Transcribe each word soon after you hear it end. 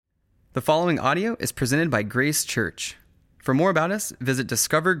The following audio is presented by Grace Church. For more about us, visit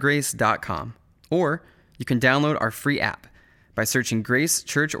discovergrace.com, or you can download our free app by searching Grace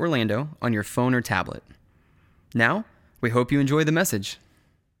Church Orlando on your phone or tablet. Now, we hope you enjoy the message.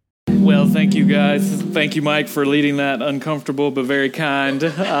 Well, thank you guys. Thank you, Mike, for leading that uncomfortable but very kind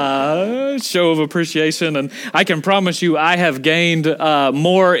show of appreciation. And I can promise you I have gained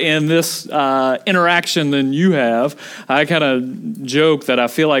more in this interaction than you have. I kind of joke that I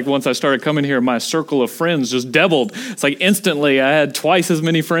feel like once I started coming here, my circle of friends just doubled. It's like instantly I had twice as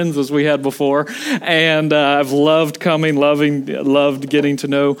many friends as we had before. And I've loved coming, loved getting to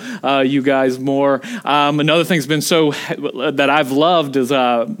know you guys more. Another thing's been so that I've loved is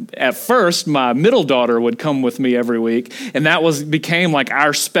at first, my middle daughter would come with me every week, and that became like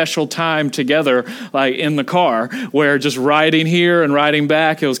our special time together, like in the car, where just riding here and riding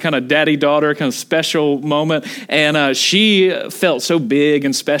back, it was kind of daddy-daughter kind of special moment, and she felt so big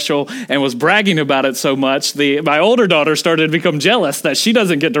and special and was bragging about it so much. My older daughter started to become jealous that she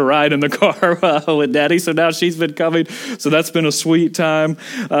doesn't get to ride in the car with daddy, so now she's been coming, so that's been a sweet time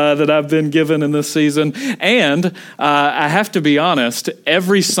that I've been given in this season, and I have to be honest,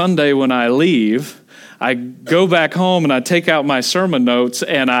 every Sunday when I leave, I go back home and I take out my sermon notes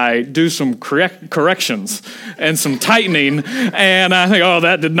and I do some corrections and some tightening, and I think, oh,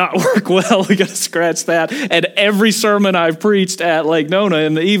 that did not work well. We got to scratch that. And every sermon I've preached at Lake Nona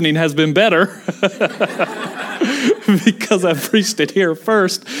in the evening has been better because I preached it here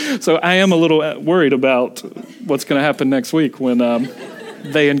first. So I am a little worried about what's going to happen next week when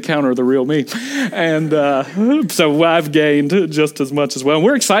they encounter the real me. And so I've gained just as much as well. And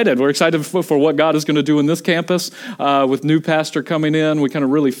we're excited. We're excited for what God is going to do in this campus with new pastor coming in. We kind of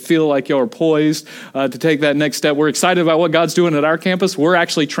really feel like y'all are poised to take that next step. We're excited about what God's doing at our campus. We're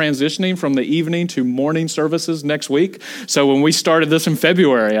actually transitioning from the evening to morning services next week. So when we started this in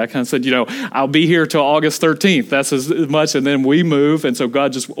February, I kind of said, I'll be here till August 13th. That's as much. And then we move. And so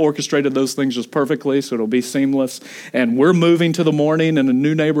God just orchestrated those things just perfectly. So it'll be seamless. And we're moving to the morning and a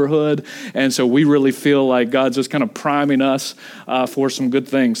new neighborhood, and so we really feel like God's just kind of priming us for some good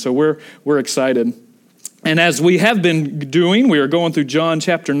things. So we're excited. And as we have been doing, we are going through John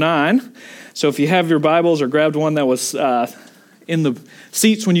chapter 9. So if you have your Bibles or grabbed one that was in the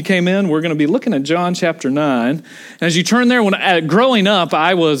seats when you came in, we're going to be looking at John chapter 9. And as you turn there, growing up,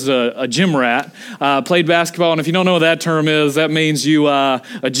 I was a gym rat, played basketball. And if you don't know what that term is, that means a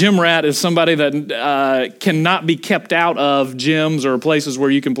gym rat is somebody that cannot be kept out of gyms or places where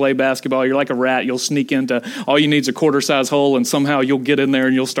you can play basketball. You're like a rat. You'll sneak into, all you need is a quarter-size hole, and somehow you'll get in there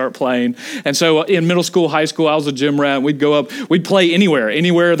and you'll start playing. And so in middle school, high school, I was a gym rat. We'd go up, we'd play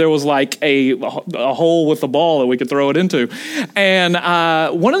anywhere there was like a hole with a ball that we could throw it into. And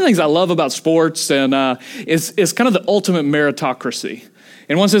one of the things I love about sports and is kind of the ultimate meritocracy.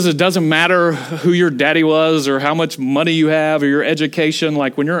 In one sense, it doesn't matter who your daddy was or how much money you have or your education.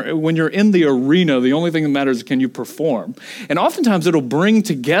 Like when you're in the arena, the only thing that matters is can you perform. And oftentimes it'll bring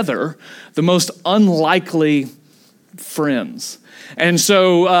together the most unlikely friends. And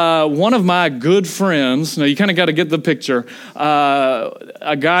so one of my good friends, now you kind of got to get the picture,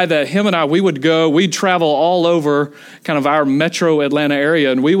 a guy that him and I, we'd travel all over kind of our metro Atlanta area,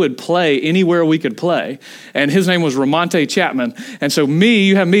 and we would play anywhere we could play. And his name was Ramonte Chapman. And so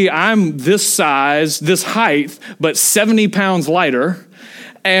you have me, I'm this size, this height, but 70 pounds lighter.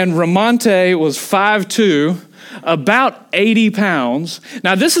 And Ramonte was 5'2", about 80 pounds.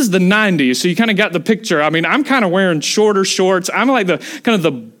 Now, this is the 90s, so you kind of got the picture. I mean, I'm kind of wearing shorter shorts. I'm like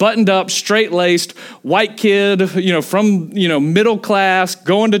the buttoned-up, straight-laced white kid, from, middle class,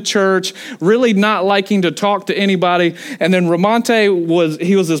 going to church, really not liking to talk to anybody. And then Ramonte was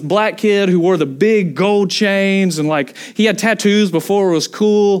this black kid who wore the big gold chains, and he had tattoos before it was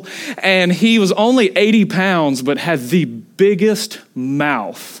cool. And he was only 80 pounds, but had the biggest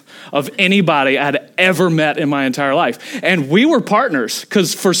mouth of anybody I'd ever met in my entire life. And we were partners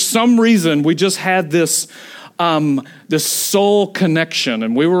because for some reason we just had this soul connection,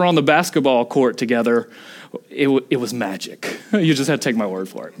 and we were on the basketball court together. It was magic. You just had to take my word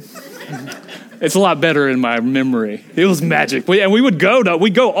for it. It's a lot better in my memory. It was magic. We'd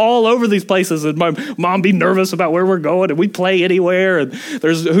go all over these places, and my mom be nervous about where we're going, and we'd play anywhere. And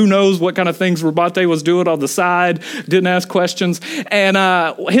there's who knows what kind of things Ramonte was doing on the side, didn't ask questions. And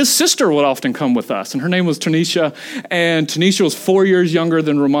his sister would often come with us, and her name was Tanisha. And Tanisha was 4 years younger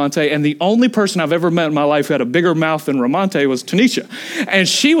than Ramonte, and the only person I've ever met in my life who had a bigger mouth than Ramonte was Tanisha. And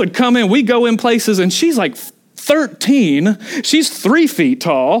she would come in, we'd go in places, and she's like 13. She's 3 feet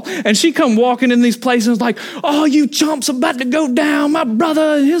tall. And she come walking in these places like, oh, you chumps about to go down. My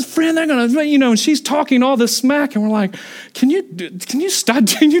brother and his friend, they're going to, and she's talking all this smack. And we're like, can you stop?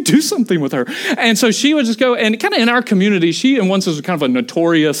 Can you do something with her? And so she would just go, and kind of in our community, she in one sense was kind of a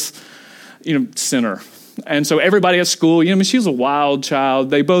notorious, sinner. And so everybody at school, she was a wild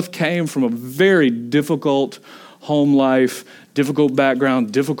child. They both came from a very difficult home life, difficult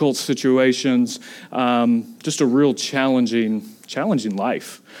background, difficult situations, just a real challenging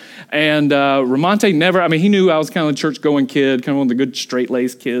life. And Ramonte never, he knew I was kind of a church-going kid, kind of one of the good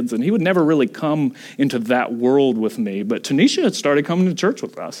straight-laced kids, and he would never really come into that world with me. But Tanisha had started coming to church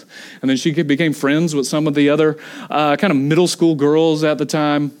with us. And then she became friends with some of the other kind of middle school girls at the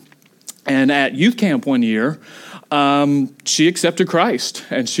time. And at youth camp one year, she accepted Christ,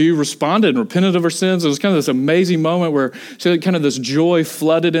 and she responded and repented of her sins. It was kind of this amazing moment where she had kind of this joy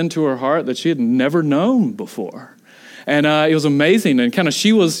flooded into her heart that she had never known before. And it was amazing. And kind of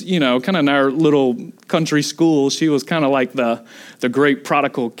she was, kind of in our little country school, she was kind of like the great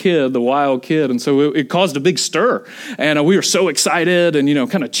prodigal kid, the wild kid. And so it caused a big stir. And we were so excited and,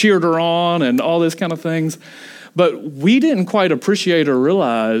 kind of cheered her on and all this kind of things. But we didn't quite appreciate or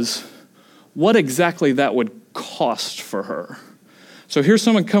realize what exactly that would cost for her. So here's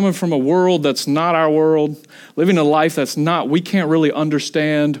someone coming from a world that's not our world, living a life that's not, we can't really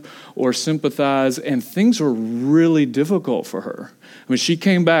understand or sympathize, and things were really difficult for her. She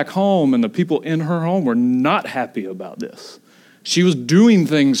came back home, and the people in her home were not happy about this. She was doing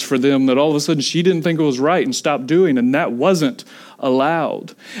things for them that all of a sudden she didn't think it was right and stopped doing, and that wasn't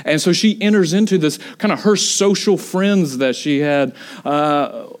allowed. And so she enters into this kind of her social friends that she had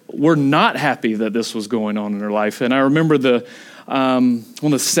were not happy that this was going on in her life. And I remember one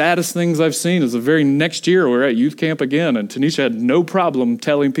of the saddest things I've seen is the very next year we were at youth camp again, and Tanisha had no problem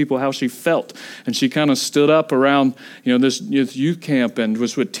telling people how she felt. And she kind of stood up around this youth camp and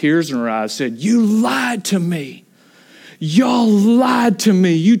was with tears in her eyes said, "You lied to me. Y'all lied to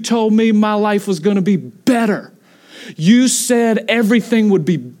me. You told me my life was going to be better. You said everything would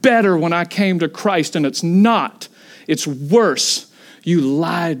be better when I came to Christ, and it's not. It's worse. You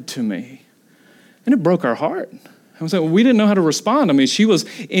lied to me." And it broke our heart. We didn't know how to respond. She was,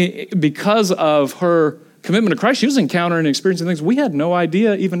 because of her commitment to Christ, she was encountering and experiencing things we had no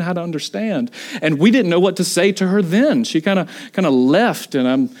idea even how to understand. And we didn't know what to say to her then. She kind of left, and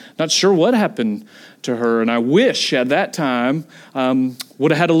I'm not sure what happened to her. And I wish at that time would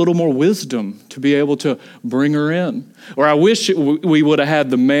have had a little more wisdom to be able to bring her in. Or I wish we would have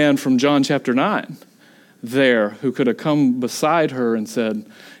had the man from John chapter 9 there who could have come beside her and said,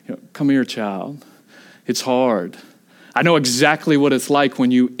 "Come here, child. It's hard. I know exactly what it's like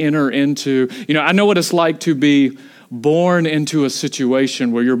when you enter into, I know what it's like to be born into a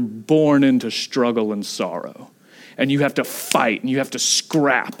situation where you're born into struggle and sorrow. And you have to fight, and you have to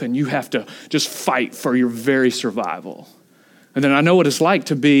scrap, and you have to just fight for your very survival. And then I know what it's like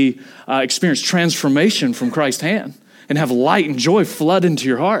to be experience transformation from Christ's hand and have light and joy flood into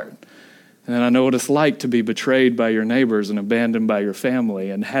your heart. And then I know what it's like to be betrayed by your neighbors and abandoned by your family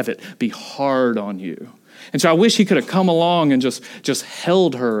and have it be hard on you." And so I wish he could have come along and just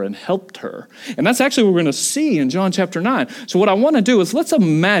held her and helped her. And that's actually what we're going to see in John chapter 9. So what I want to do is let's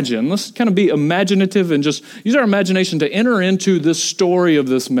kind of be imaginative and just use our imagination to enter into this story of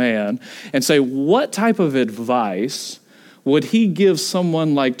this man and say, what type of advice would he give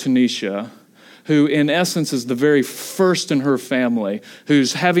someone like Tanisha, who in essence is the very first in her family,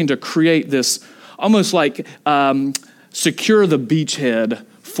 who's having to create this almost like secure the beachhead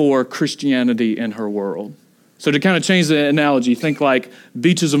for Christianity in her world. So to kind of change the analogy, think like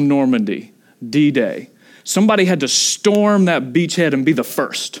beaches of Normandy, D-Day. Somebody had to storm that beachhead and be the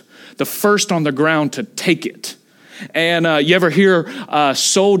first on the ground to take it. And you ever hear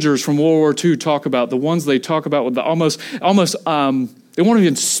soldiers from World War II talk about the ones they talk about with the almost they won't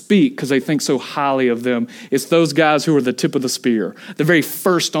even speak because they think so highly of them. It's those guys who are the tip of the spear, the very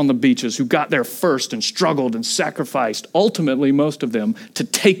first on the beaches, who got there first and struggled and sacrificed, ultimately most of them, to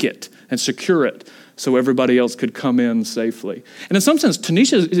take it and secure it so everybody else could come in safely. And in some sense,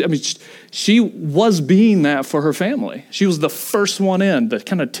 Tanisha, she was being that for her family. She was the first one in, the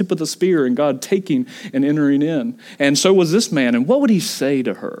kind of tip of the spear, and God taking and entering in. And so was this man. And what would he say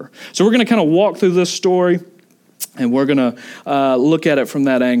to her? So we're going to kind of walk through this story, and we're going to look at it from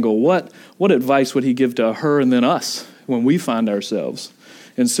that angle. What advice would he give to her and then us when we find ourselves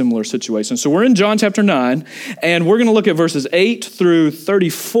in similar situations? So we're in John chapter 9, and we're going to look at verses 8 through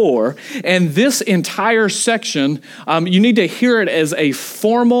 34. And this entire section, you need to hear it as a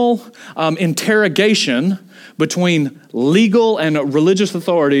formal interrogation between legal and religious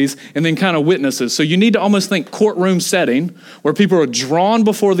authorities and then kind of witnesses. So you need to almost think courtroom setting where people are drawn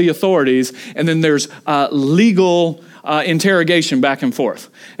before the authorities and then there's legal interrogation back and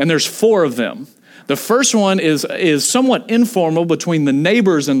forth. And there's 4 of them. The first one is somewhat informal between the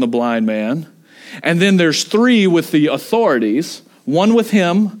neighbors and the blind man. And then there's 3 with the authorities, 1 with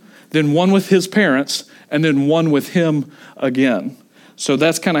him, then 1 with his parents, and then 1 with him again. So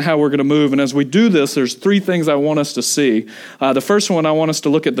that's kind of how we're going to move. And as we do this, there's 3 things I want us to see. The first one, I want us to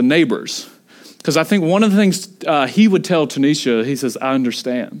look at the neighbors. Because I think one of the things he would tell Tanisha, he says, I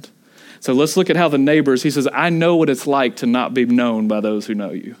understand. So let's look at how the neighbors, he says, I know what it's like to not be known by those who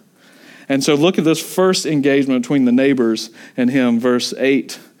know you. And so look at this first engagement between the neighbors and him, verse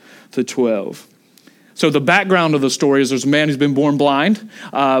 8 to 12. So the background of the story is there's a man who's been born blind,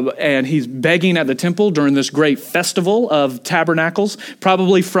 and he's begging at the temple during this great festival of tabernacles,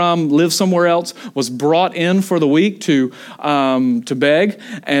 probably lived somewhere else, was brought in for the week to beg,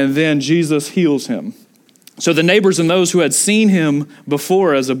 and then Jesus heals him. So the neighbors and those who had seen him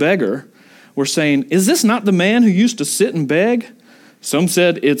before as a beggar were saying, is this not the man who used to sit and beg? Some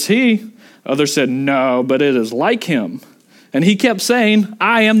said, it's he. Others said, no, but it is like him. And he kept saying,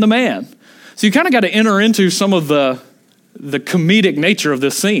 I am the man. So you kind of got to enter into some of the comedic nature of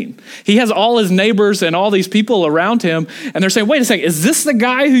this scene. He has all his neighbors and all these people around him, and they're saying, wait a second, is this the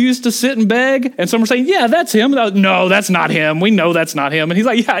guy who used to sit and beg? And some are saying, yeah, that's him. No, that's not him. We know that's not him. And he's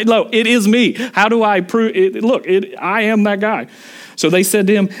like, yeah, no, it is me. How do I prove it? Look, I am that guy. So they said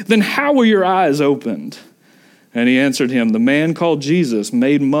to him, then how were your eyes opened? And he answered him, the man called Jesus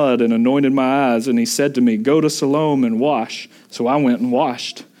made mud and anointed my eyes, and he said to me, go to Siloam and wash. So I went and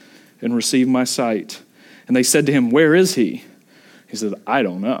washed and received my sight. And they said to him, where is he? He said, I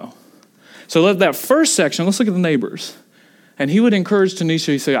don't know. So that first section, let's look at the neighbors. And he would encourage Tanisha,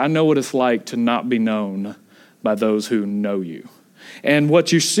 he'd say, I know what it's like to not be known by those who know you. And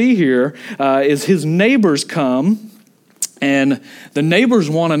what you see here is his neighbors come, and the neighbors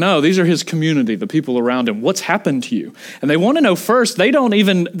want to know, these are his community, the people around him, what's happened to you? And they want to know first, they don't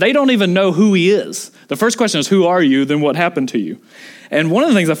even know who he is. The first question is, who are you? Then what happened to you? And one of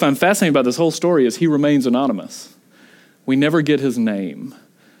the things I find fascinating about this whole story is he remains anonymous. We never get his name.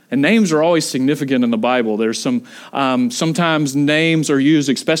 And names are always significant in the Bible. There's sometimes names are used,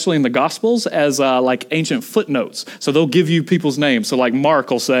 especially in the Gospels, as like ancient footnotes. So they'll give you people's names. So like Mark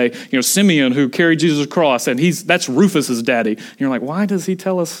will say, Simeon, who carried Jesus' cross, and that's Rufus's daddy. And you're like, why does he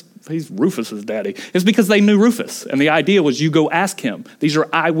tell us he's Rufus's daddy? It's because they knew Rufus, and the idea was you go ask him. These are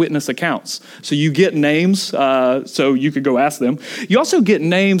eyewitness accounts. So you get names, so you could go ask them. You also get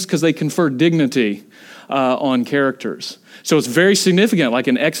names because they confer dignity on characters. So it's very significant, like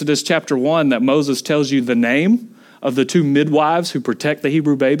in Exodus chapter 1, that Moses tells you the name of the 2 midwives who protect the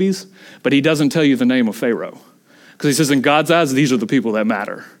Hebrew babies, but he doesn't tell you the name of Pharaoh. Because he says in God's eyes, these are the people that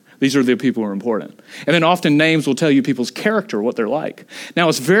matter. These are the people who are important. And then often names will tell you people's character, what they're like. Now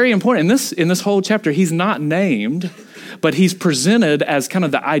it's very important. In this whole chapter, he's not named, but he's presented as kind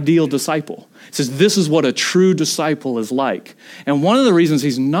of the ideal disciple. It says this is what a true disciple is like. And one of the reasons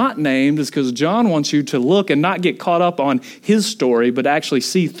he's not named is because John wants you to look and not get caught up on his story, but actually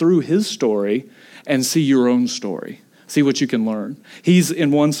see through his story and see your own story. See what you can learn. He's, in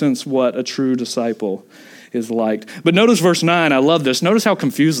one sense, what a true disciple is like. But notice verse 9, I love this. Notice how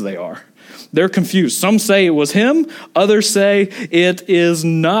confused they are. They're confused. Some say it was him. Others say it is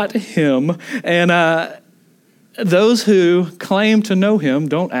not him. And those who claim to know him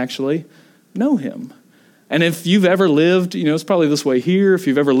don't actually know him. And if you've ever lived, it's probably this way here. If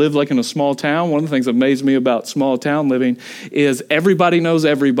you've ever lived like in a small town, one of the things that amazed me about small town living is everybody knows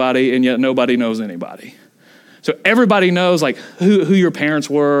everybody, and yet nobody knows anybody. So everybody knows like who your parents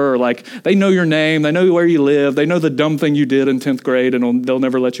were, or like they know your name, they know where you live, they know the dumb thing you did in 10th grade, and they'll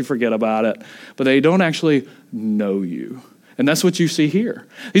never let you forget about it. But they don't actually know you. And that's what you see here.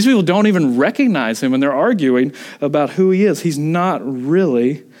 These people don't even recognize him, and they're arguing about who he is. He's not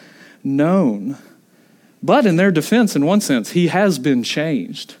really known. But in their defense, in one sense, he has been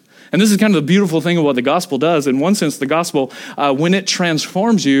changed. And this is kind of the beautiful thing of what the gospel does. In one sense, the gospel, when it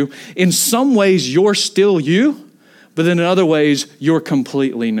transforms you, in some ways you're still you, but then in other ways you're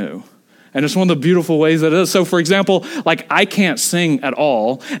completely new. And it's one of the beautiful ways that it is. So for example, like I can't sing at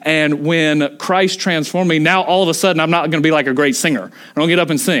all. And when Christ transformed me, now all of a sudden I'm not going to be like a great singer. I don't get up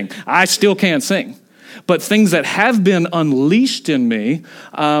and sing. I still can't sing. But things that have been unleashed in me,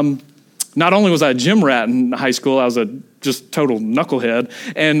 not only was I a gym rat in high school, I was a just total knucklehead.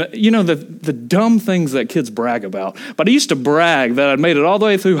 And the dumb things that kids brag about. But I used to brag that I'd made it all the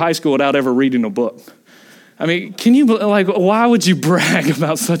way through high school without ever reading a book. I mean, why would you brag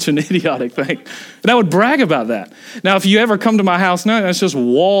about such an idiotic thing? And I would brag about that. Now, if you ever come to my house now, it's just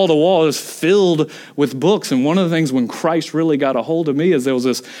wall to wall. It's filled with books. And one of the things when Christ really got a hold of me is there was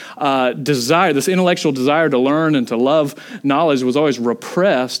this desire, this intellectual desire to learn and to love knowledge was always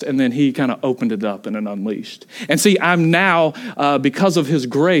repressed. And then he kind of opened it up and it unleashed. And see, I'm now, because of his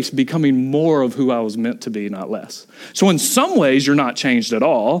grace, becoming more of who I was meant to be, not less. So in some ways, you're not changed at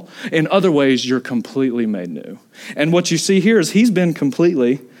all. In other ways, you're completely made new. And what you see here is he's been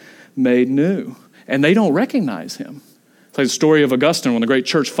completely made new. And they don't recognize him. It's like the story of Augustine, one of the great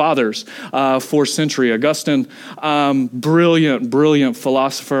church fathers, 4th century. Augustine, brilliant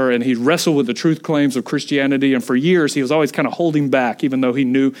philosopher, and he wrestled with the truth claims of Christianity. And for years, he was always kind of holding back, even though he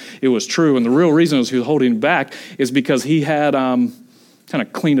knew it was true. And the real reason he was holding back is because he had kind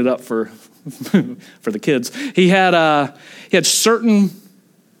of cleaned it up for the kids. He had certain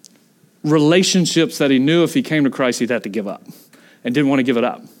relationships that he knew if he came to Christ, he'd have to give up, and didn't want to give it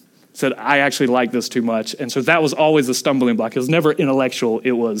up. Said, I actually like this too much. And so that was always a stumbling block. It was never intellectual.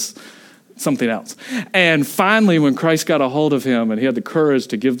 It was something else. And finally, when Christ got a hold of him and he had the courage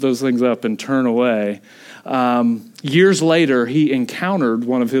to give those things up and turn away, years later, he encountered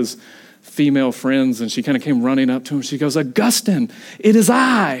one of his female friends, and she kind of came running up to him. She goes, Augustine, it is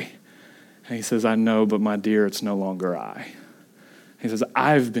I. And he says, I know, but my dear, it's no longer I. He says,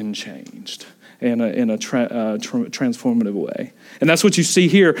 I've been changed in a transformative way. And that's what you see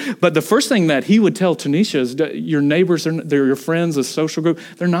here. But the first thing that he would tell Tanisha is that your neighbors, they're your friends, a social group,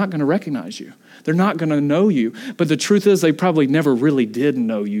 they're not going to recognize you. They're not going to know you. But the truth is they probably never really did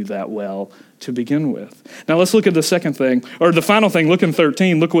know you that well to begin with. Now let's look at the second thing, or the final thing. Look in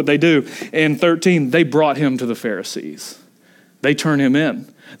 13. Look what they do. In 13, they brought him to the Pharisees. They turn him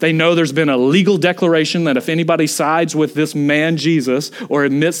in. They know there's been a legal declaration that if anybody sides with this man Jesus or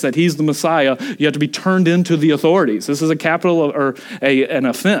admits that he's the Messiah, you have to be turned into the authorities. This is a capital or an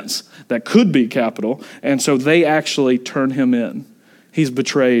offense that could be capital. And so they actually turn him in. He's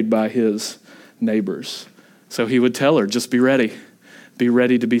betrayed by his neighbors. So he would tell her, just be ready. Be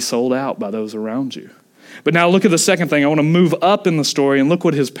ready to be sold out by those around you. But now look at the second thing. I want to move up in the story and look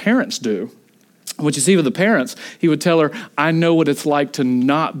what his parents do. What you see with the parents, he would tell her, I know what it's like to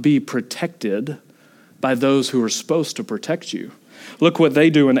not be protected by those who are supposed to protect you. Look what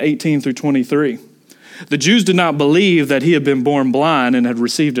they do in 18 through 23. The Jews did not believe that he had been born blind and had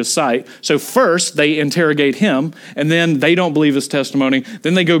received his sight. So first they interrogate him, and then they don't believe his testimony.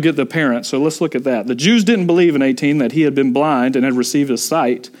 Then they go get the parents. So let's look at that. The Jews didn't believe in 18 that he had been blind and had received his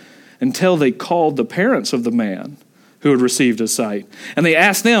sight until they called the parents of the man who had received his sight. And they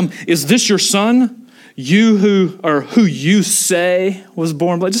asked them, is this your son? You who you say was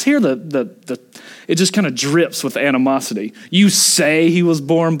born blind? Just hear it just kind of drips with animosity. You say he was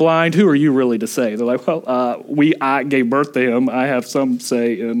born blind. Who are you really to say? They're like, well, I gave birth to him. I have some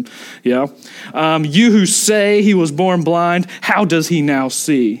say in, yeah. You who say he was born blind, how does he now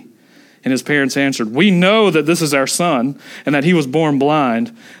see? And his parents answered, we know that this is our son and that he was born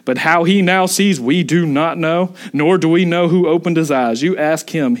blind, but how he now sees we do not know, nor do we know who opened his eyes. You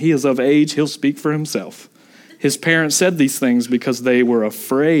ask him, he is of age, he'll speak for himself. His parents said these things because they were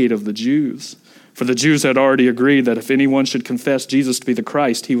afraid of the Jews. For the Jews had already agreed that if anyone should confess Jesus to be the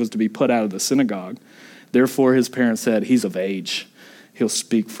Christ, he was to be put out of the synagogue. Therefore his parents said, he's of age. He'll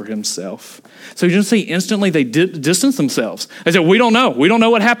speak for himself. So you just see instantly they distance themselves. They said, we don't know. We don't know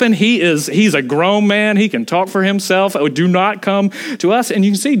what happened. He's a grown man. He can talk for himself. Do not come to us. And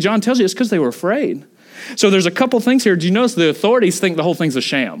you can see John tells you it's because they were afraid. So there's a couple things here. Do you notice the authorities think the whole thing's a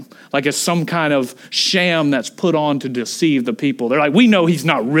sham? Like it's some kind of sham that's put on to deceive the people. They're like, we know he's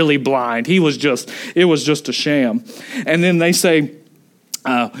not really blind. It was just a sham. And then they say,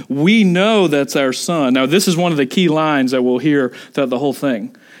 we know that's our son. Now, this is one of the key lines that we'll hear throughout the whole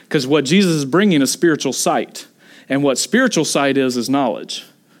thing. Because what Jesus is bringing is spiritual sight. And what spiritual sight is knowledge.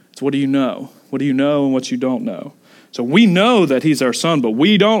 So what do you know? What do you know and what you don't know? So we know that he's our son, but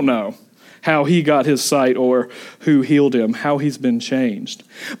we don't know how he got his sight or who healed him, how he's been changed.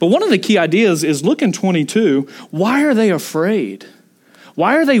 But one of the key ideas is look in 22. Why are they afraid?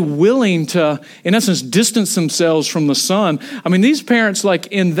 Why are they willing to, in essence, distance themselves from the son? I mean, these parents, like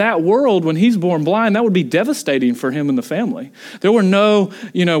in that world, when he's born blind, that would be devastating for him and the family. There were no,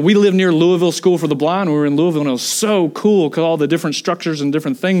 we lived near Louisville School for the Blind. We were in Louisville, and it was so cool because all the different structures and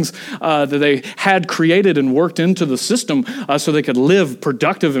different things that they had created and worked into the system so they could live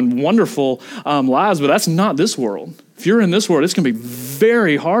productive and wonderful lives. But that's not this world. If you're in this world, it's going to be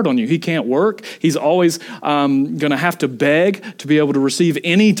very hard on you. He can't work. He's always going to have to beg to be able to receive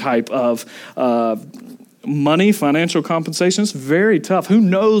any type of money, financial compensation. It's very tough. Who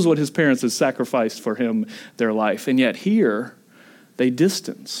knows what his parents had sacrificed for him, their life? And yet here, they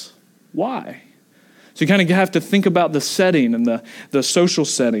distance. Why? So you kind of have to think about the setting and the social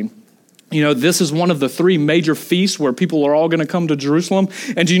setting. You know, this is one of the 3 major feasts where people are all going to come to Jerusalem.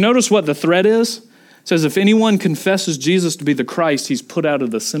 And do you notice what the threat is? It says, if anyone confesses Jesus to be the Christ, he's put out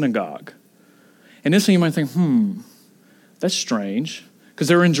of the synagogue. And this thing you might think, that's strange, because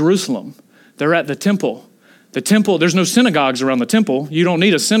they're in Jerusalem. They're at the temple. The temple, there's no synagogues around the temple. You don't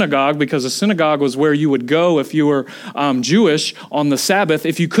need a synagogue because a synagogue was where you would go if you were Jewish on the Sabbath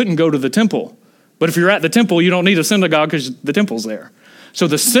if you couldn't go to the temple. But if you're at the temple, you don't need a synagogue because the temple's there. So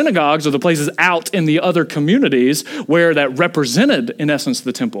the synagogues are the places out in the other communities where that represented, in essence,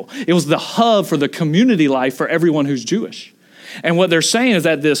 the temple. It was the hub for the community life for everyone who's Jewish. And what they're saying is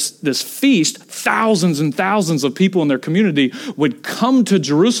that this feast, thousands and thousands of people in their community would come to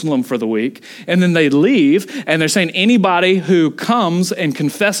Jerusalem for the week, and then they leave, and they're saying anybody who comes and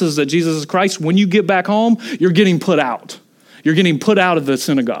confesses that Jesus is Christ, when you get back home, you're getting put out. You're getting put out of the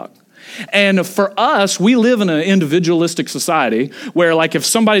synagogue. And for us, we live in an individualistic society where, like, if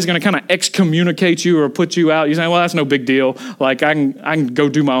somebody's going to kind of excommunicate you or put you out, you say, well, that's no big deal. Like, I can go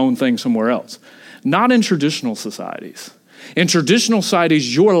do my own thing somewhere else. Not in traditional societies. In traditional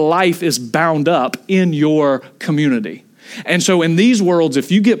societies, your life is bound up in your community. And so in these worlds,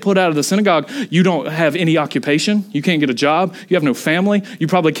 if you get put out of the synagogue, you don't have any occupation. You can't get a job. You have no family. You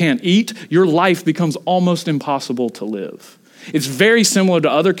probably can't eat. Your life becomes almost impossible to live. It's very similar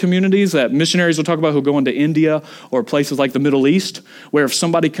to other communities that missionaries will talk about who go into India or places like the Middle East, where if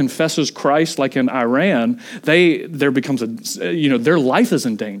somebody confesses Christ, like in Iran, their life is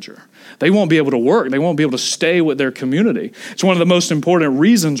in danger. They won't be able to work. They won't be able to stay with their community. It's one of the most important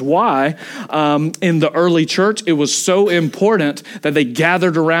reasons why in the early church, it was so important that they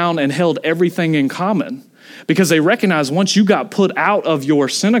gathered around and held everything in common. Because they recognized once you got put out of your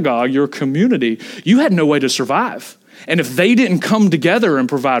synagogue, your community, you had no way to survive. And if they didn't come together and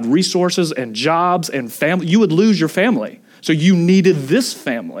provide resources and jobs and family, you would lose your family. So you needed this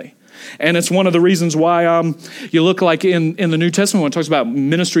family. And it's one of the reasons why you look like in the New Testament when it talks about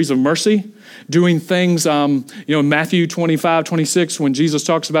ministries of mercy, doing things, Matthew 25, 26, when Jesus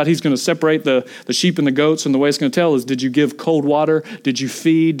talks about he's going to separate the sheep and the goats, and the way it's going to tell is, did you give cold water? Did you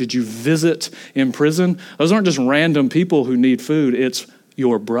feed? Did you visit in prison? Those aren't just random people who need food. It's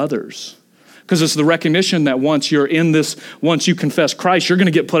your brothers. Because it's the recognition that once you confess Christ, you're going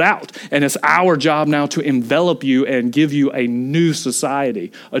to get put out. And it's our job now to envelop you and give you a new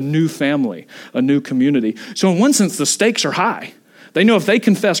society, a new family, a new community. So in one sense, the stakes are high. They know if they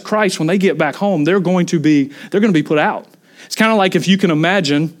confess Christ, when they get back home, they're going to be put out. It's kind of like if you can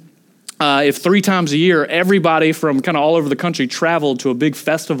imagine if 3 times a year, everybody from kind of all over the country traveled to a big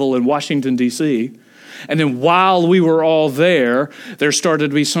festival in Washington, D.C., and then while we were all there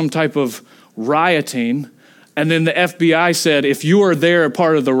started to be some type of rioting, and then the FBI said, if you are there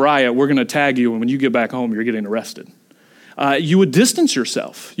part of the riot, we're going to tag you, and when you get back home, you're getting arrested. You would distance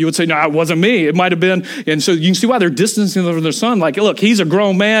yourself. You would say, no, it wasn't me. It might have been. And so you can see why they're distancing from their son. Like, look, he's a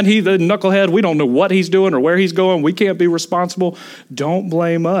grown man. He's a knucklehead. We don't know what he's doing or where he's going. We can't be responsible. Don't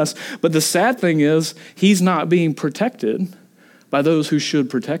blame us. But the sad thing is, he's not being protected by those who should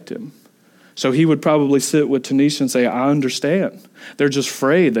protect him. So he would probably sit with Tanisha and say, I understand. They're just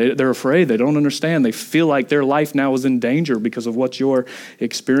afraid. They're afraid. They don't understand. They feel like their life now is in danger because of what you're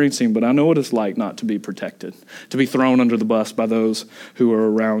experiencing. But I know what it's like not to be protected, to be thrown under the bus by those who are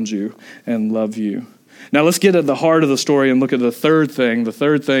around you and love you. Now let's get at the heart of the story and look at the third thing. The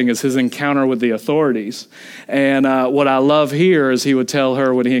third thing is his encounter with the authorities. And what I love here is he would tell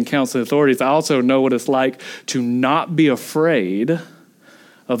her when he encounters the authorities, I also know what it's like to not be afraid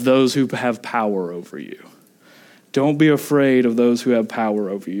of those who have power over you. Don't be afraid of those who have power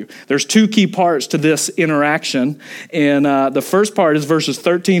over you. There's 2 key parts to this interaction. And the first part is verses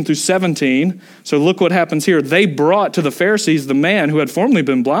 13 through 17. So look what happens here. They brought to the Pharisees the man who had formerly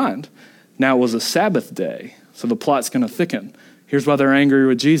been blind. Now it was a Sabbath day, so the plot's going to thicken. Here's why they're angry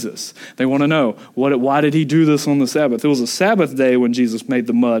with Jesus. They want to know, why did he do this on the Sabbath? It was a Sabbath day when Jesus made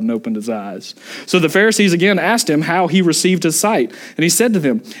the mud and opened his eyes. So the Pharisees again asked him how he received his sight. And he said to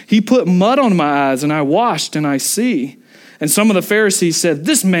them, he put mud on my eyes, and I washed, and I see. And some of the Pharisees said,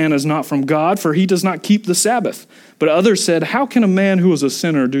 this man is not from God, for he does not keep the Sabbath. But others said, how can a man who is a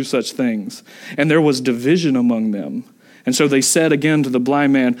sinner do such things? And there was division among them. And so they said again to the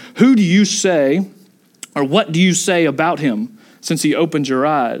blind man, who do you say, or what do you say about him, since he opened your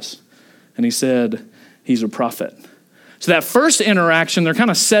eyes? And he said, he's a prophet. So that first interaction, you're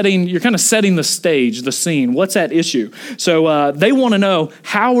kind of setting the stage, the scene. What's at issue? So they want to know,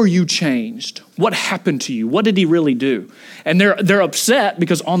 how are you changed? What happened to you? What did he really do? And they're upset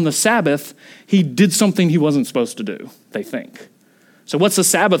because on the Sabbath, he did something he wasn't supposed to do, they think. So what's the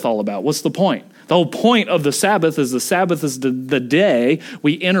Sabbath all about? What's the point? The whole point of the Sabbath is the day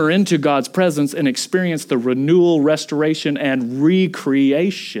we enter into God's presence and experience the renewal, restoration, and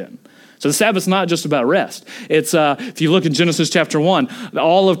recreation. So the Sabbath's not just about rest. It's if you look in Genesis chapter 1,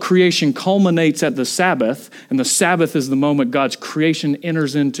 all of creation culminates at the Sabbath, and the Sabbath is the moment God's creation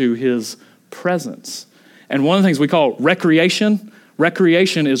enters into his presence. And one of the things we call recreation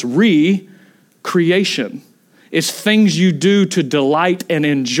is recreation. It's things you do to delight and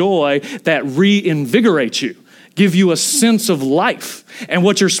enjoy that reinvigorate you, give you a sense of life. And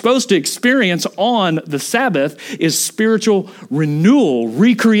what you're supposed to experience on the Sabbath is spiritual renewal,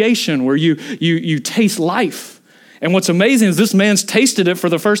 recreation, where you taste life. And what's amazing is this man's tasted it for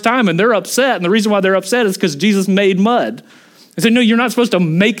the first time, and they're upset. And the reason why they're upset is because Jesus made mud. They said, no, you're not supposed to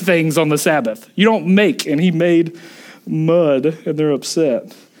make things on the Sabbath. You don't make, and he made mud, and they're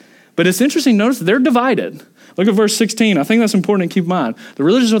upset. But it's interesting, notice they're divided. Look at verse 16. I think that's important to keep in mind. The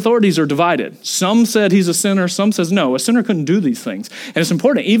religious authorities are divided. Some said he's a sinner. Some says no, a sinner couldn't do these things. And it's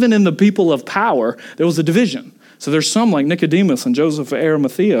important. Even in the people of power, there was a division. So there's some like Nicodemus and Joseph of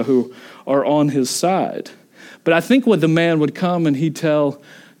Arimathea who are on his side. But I think what the man would come and he'd tell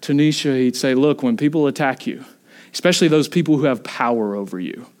Tanisha, he'd say, look, when people attack you, especially those people who have power over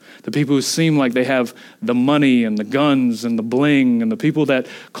you, the people who seem like they have the money and the guns and the bling and the people that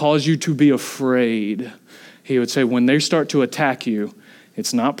cause you to be afraid, he would say, when they start to attack you,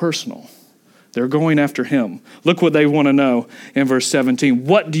 it's not personal. They're going after him. Look what they want to know in verse 17.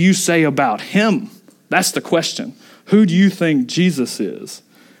 What do you say about him? That's the question. Who do you think Jesus is?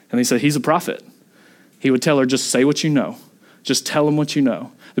 And he said, he's a prophet. He would tell her, just say what you know. Just tell him what you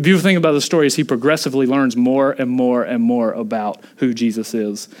know. The beautiful thing about the story is he progressively learns more and more and more about who Jesus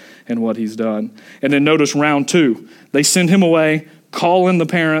is and what he's done. And then notice round 2. They send him away, call in the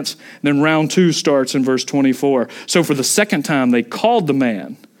parents, and then round 2 starts in verse 24. So for the second time, they called the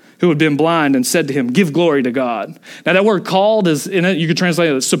man who had been blind and said to him, give glory to God. Now that word called is in it, you could translate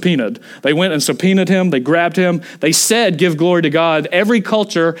it as subpoenaed. They went and subpoenaed him. They grabbed him. They said, give glory to God. Every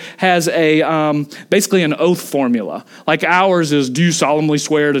culture has basically an oath formula. Like ours is, do you solemnly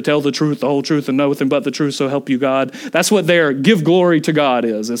swear to tell the truth, the whole truth, and nothing but the truth, so help you God? That's what their give glory to God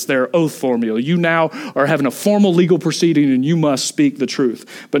is. It's their oath formula. You now are having a formal legal proceeding and you must speak the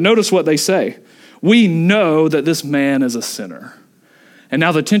truth. But notice what they say. We know that this man is a sinner. And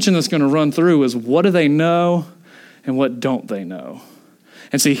now the tension that's going to run through is what do they know and what don't they know?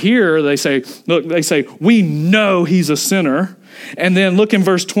 And see here they say, we know he's a sinner. And then look in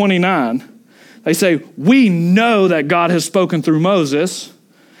verse 29. They say, we know that God has spoken through Moses.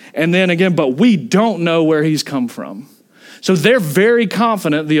 And then again, but we don't know where he's come from. So they're very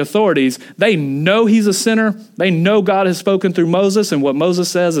confident, the authorities, they know he's a sinner. They know God has spoken through Moses and what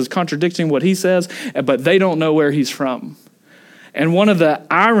Moses says is contradicting what he says, but they don't know where he's from. And one of the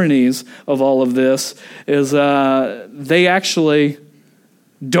ironies of all of this is they actually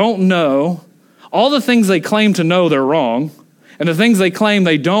don't know. All the things they claim to know, they're wrong. And the things they claim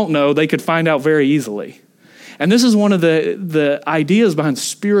they don't know, they could find out very easily. And this is one of the ideas behind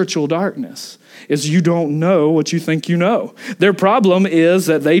spiritual darkness, is you don't know what you think you know. Their problem is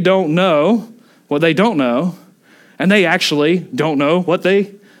that they don't know what they don't know, and they actually don't know what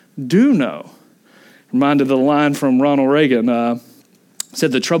they do know. Reminded the line from Ronald Reagan,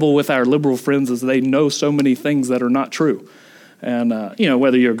 said the trouble with our liberal friends is they know so many things that are not true. And,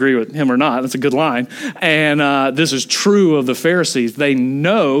 whether you agree with him or not, that's a good line. And this is true of the Pharisees. They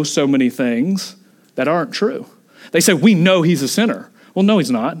know so many things that aren't true. They say, we know he's a sinner. Well, no,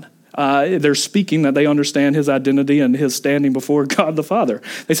 he's not. They're speaking that they understand his identity and his standing before God the Father.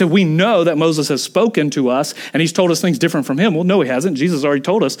 They said, we know that Moses has spoken to us and he's told us things different from him. Well, no, he hasn't. Jesus already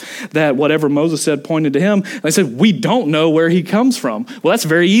told us that whatever Moses said pointed to him. And they said, we don't know where he comes from. Well, that's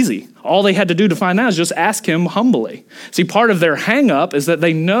very easy. All they had to do to find out is just ask him humbly. See, part of their hang up is that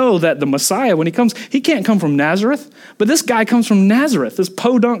they know that the Messiah, when he comes, he can't come from Nazareth, but this guy comes from Nazareth, this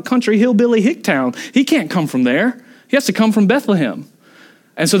podunk country hillbilly hick town. He can't come from there. He has to come from Bethlehem.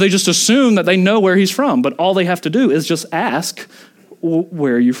 And so they just assume that they know where he's from, but all they have to do is just ask,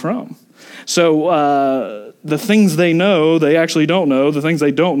 where are you from? So the things they know, they actually don't know. The things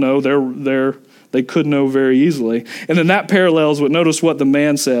they don't know, they're They could know very easily. And then that parallels with, notice what the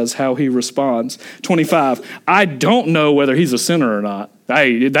man says, how he responds. 25, I don't know whether he's a sinner or not.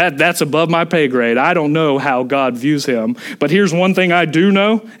 Hey, that's above my pay grade. I don't know how God views him. But here's one thing I do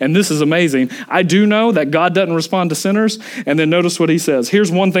know, and this is amazing. I do know that God doesn't respond to sinners. And then notice what he says.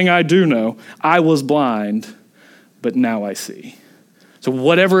 Here's one thing I do know. I was blind, but now I see. So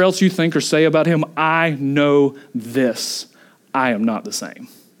whatever else you think or say about him, I know this. I am not the same.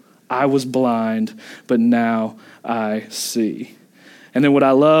 I was blind, but now I see. And then what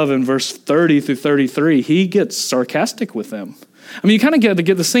I love in verse 30 through 33, he gets sarcastic with them. I mean, you kind of get to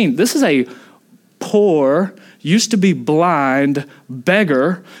get the scene. This is a poor, used to be blind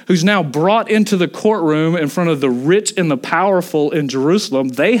beggar who's now brought into the courtroom in front of the rich and the powerful in Jerusalem.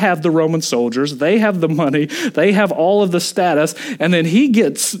 They have the Roman soldiers. They have the money. They have all of the status. And then he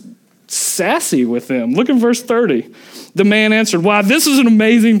gets sassy with them. Look at verse 30. The man answered, why, this is an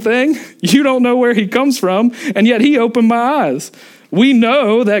amazing thing. You don't know where he comes from, and yet he opened my eyes. We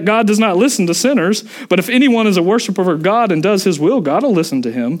know that God does not listen to sinners, but if anyone is a worshiper of God and does his will, God will listen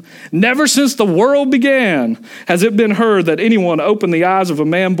to him. Never since the world began has it been heard that anyone opened the eyes of a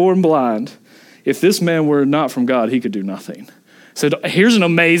man born blind. If this man were not from God, he could do nothing. So here's an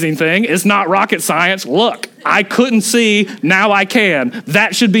amazing thing. It's not rocket science. Look, I couldn't see, now I can.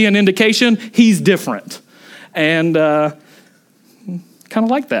 That should be an indication he's different. And kind of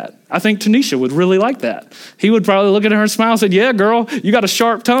like that. I think Tanisha would really like that. He would probably look at her and smile and say, yeah, girl, you got a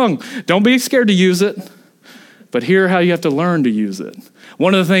sharp tongue. Don't be scared to use it. But here how you have to learn to use it.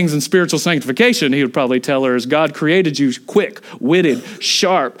 One of the things in spiritual sanctification, he would probably tell her, is God created you quick, witted,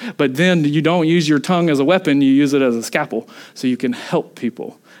 sharp, but then you don't use your tongue as a weapon, you use it as a scalpel so you can help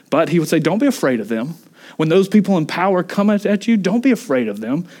people. But he would say, don't be afraid of them. When those people in power come at you, don't be afraid of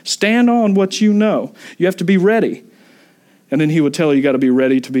them. Stand on what you know. You have to be ready. And then he would tell you got to be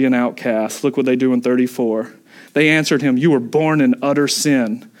ready to be an outcast. Look what they do in 34. They answered him, you were born in utter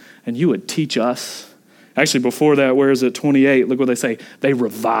sin, and you would teach us. Actually, before that, where is it? 28, look what they say. They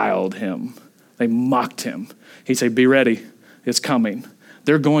reviled him. They mocked him. He'd say, be ready. It's coming.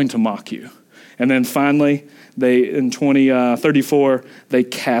 They're going to mock you. And then finally, in 34, they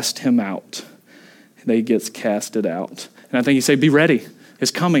cast him out. They gets casted out. And I think he said, be ready.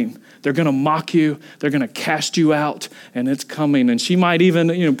 It's coming. They're going to mock you. They're going to cast you out, and it's coming. And she might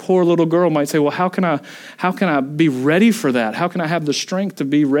even, poor little girl might say, well, how can I be ready for that? How can I have the strength to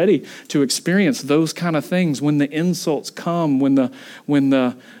be ready to experience those kind of things when the insults come, when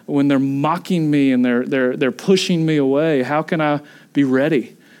they're mocking me and they're pushing me away? How can I be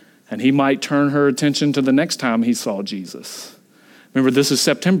ready? And he might turn her attention to the next time he saw Jesus. Remember, this is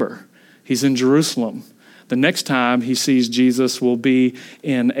September. He's in Jerusalem. The next time he sees Jesus will be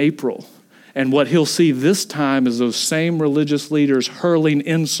in April. And what he'll see this time is those same religious leaders hurling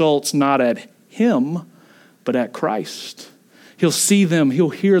insults not at him, but at Christ. He'll see them,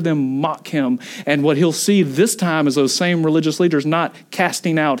 he'll hear them mock him. And what he'll see this time is those same religious leaders not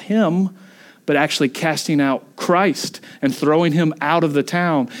casting out him, but actually casting out Christ and throwing him out of the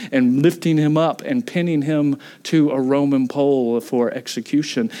town and lifting him up and pinning him to a Roman pole for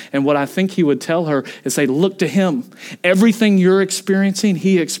execution. And what I think he would tell her is say, look to him. Everything you're experiencing,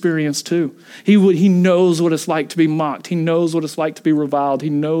 he experienced too. He knows what it's like to be mocked. He knows what it's like to be reviled.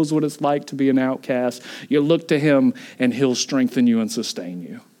 He knows what it's like to be an outcast. You look to him and he'll strengthen you and sustain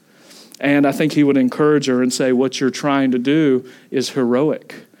you. And I think he would encourage her and say, what you're trying to do is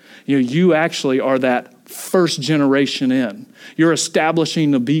heroic. You actually are that first generation in. You're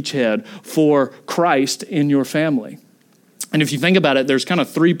establishing a beachhead for Christ in your family. And if you think about it, there's kind of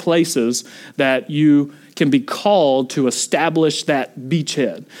three places that you can be called to establish that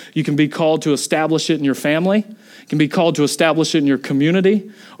beachhead. You can be called to establish it in your family. You can be called to establish it in your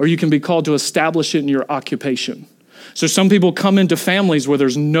community, or you can be called to establish it in your occupation. So some people come into families where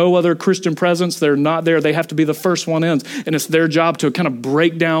there's no other Christian presence. They're not there. They have to be the first one in. And it's their job to kind of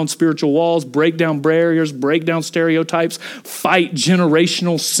break down spiritual walls, break down barriers, break down stereotypes, fight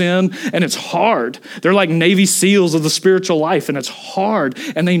generational sin. And it's hard. They're like Navy SEALs of the spiritual life, and it's hard.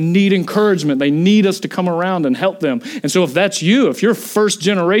 And they need encouragement. They need us to come around and help them. And so if that's you, if you're first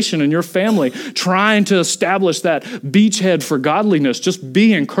generation in your family trying to establish that beachhead for godliness, just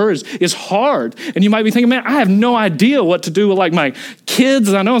be encouraged. It's hard. And you might be thinking, man, I have no idea what to do with like my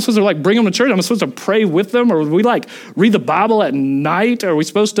kids. I know I'm supposed to like bring them to church. I'm supposed to pray with them, or we like read the Bible at night? Are we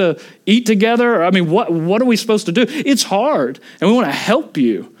supposed to eat together? I mean, what are we supposed to do? It's hard, and we want to help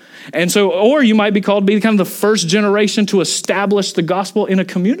you. And so, or you might be called to be kind of the first generation to establish the gospel in a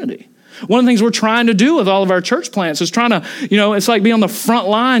community One of the things we're trying to do with all of our church plants is trying to, it's like be on the front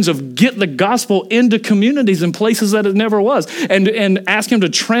lines of get the gospel into communities and places that it never was, and ask him to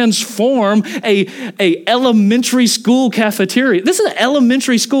transform a elementary school cafeteria. This is an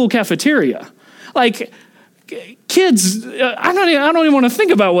elementary school cafeteria. Like, kids, I don't even want to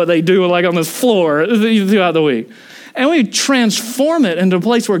think about what they do like on this floor throughout the week. And we transform it into a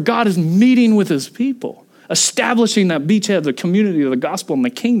place where God is meeting with his people, establishing that beachhead, the community of the gospel and the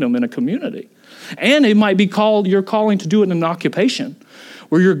kingdom in a community. And it might be your calling to do it in an occupation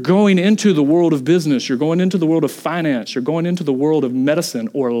where you're going into the world of business, you're going into the world of finance, you're going into the world of medicine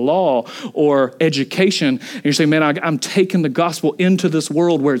or law or education. And you're saying, man, I'm taking the gospel into this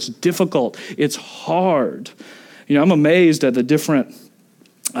world where it's difficult, it's hard. I'm amazed at the different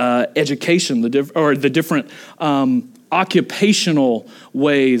education, the different occupational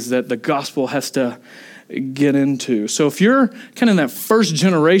ways that the gospel has to get into. So if you're kind of in that first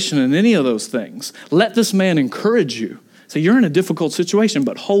generation in any of those things, let this man encourage you. So you're in a difficult situation,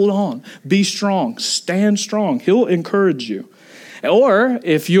 but hold on, be strong, stand strong. He'll encourage you. Or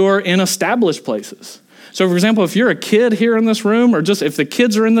if you're in established places. So for example, if you're a kid here in this room, or just if the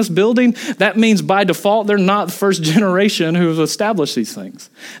kids are in this building, that means by default, they're not the first generation who have established these things.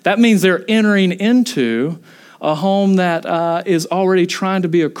 That means they're entering into a home that is already trying to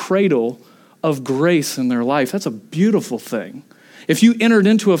be a cradle of grace in their life. That's a beautiful thing. If you entered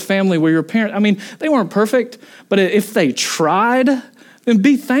into a family where your parents, they weren't perfect, but if they tried, then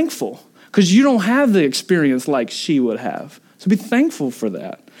be thankful because you don't have the experience like she would have. So be thankful for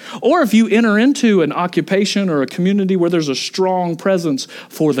that. Or if you enter into an occupation or a community where there's a strong presence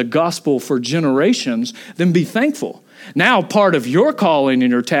for the gospel for generations, then be thankful. Now part of your calling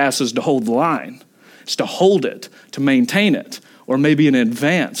and your task is to hold the line. It's to hold it, to maintain it, or maybe an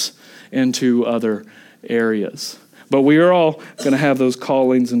advance into other areas. But we are all going to have those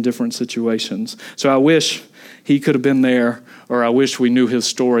callings in different situations. So I wish he could have been there, or I wish we knew his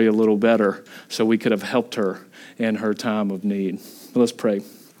story a little better so we could have helped her in her time of need. Let's pray.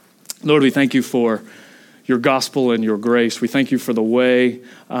 Lord, we thank you for your gospel and your grace. We thank you for the way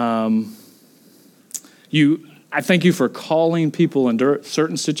I thank you for calling people in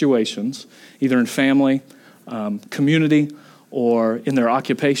certain situations, either in family, community, or in their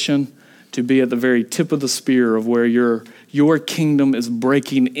occupation, to be at the very tip of the spear of where your kingdom is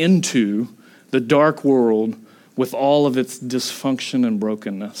breaking into the dark world with all of its dysfunction and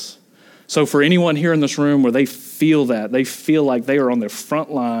brokenness. So for anyone here in this room where they feel that, they feel like they are on the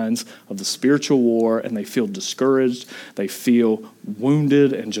front lines of the spiritual war and they feel discouraged, they feel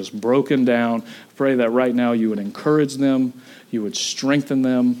wounded and just broken down, pray that right now you would encourage them, you would strengthen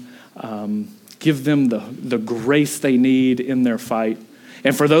them, give them the grace they need in their fight.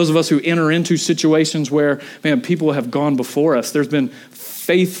 And for those of us who enter into situations where, people have gone before us, there's been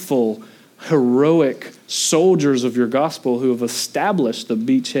faithful, heroic soldiers of your gospel who have established the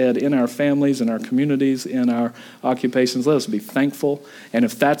beachhead in our families, in our communities, in our occupations. Let us be thankful. And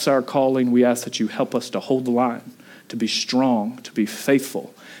if that's our calling, we ask that you help us to hold the line, to be strong, to be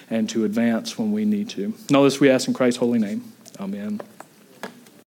faithful, and to advance when we need to. And all this we ask in Christ's holy name. Amen.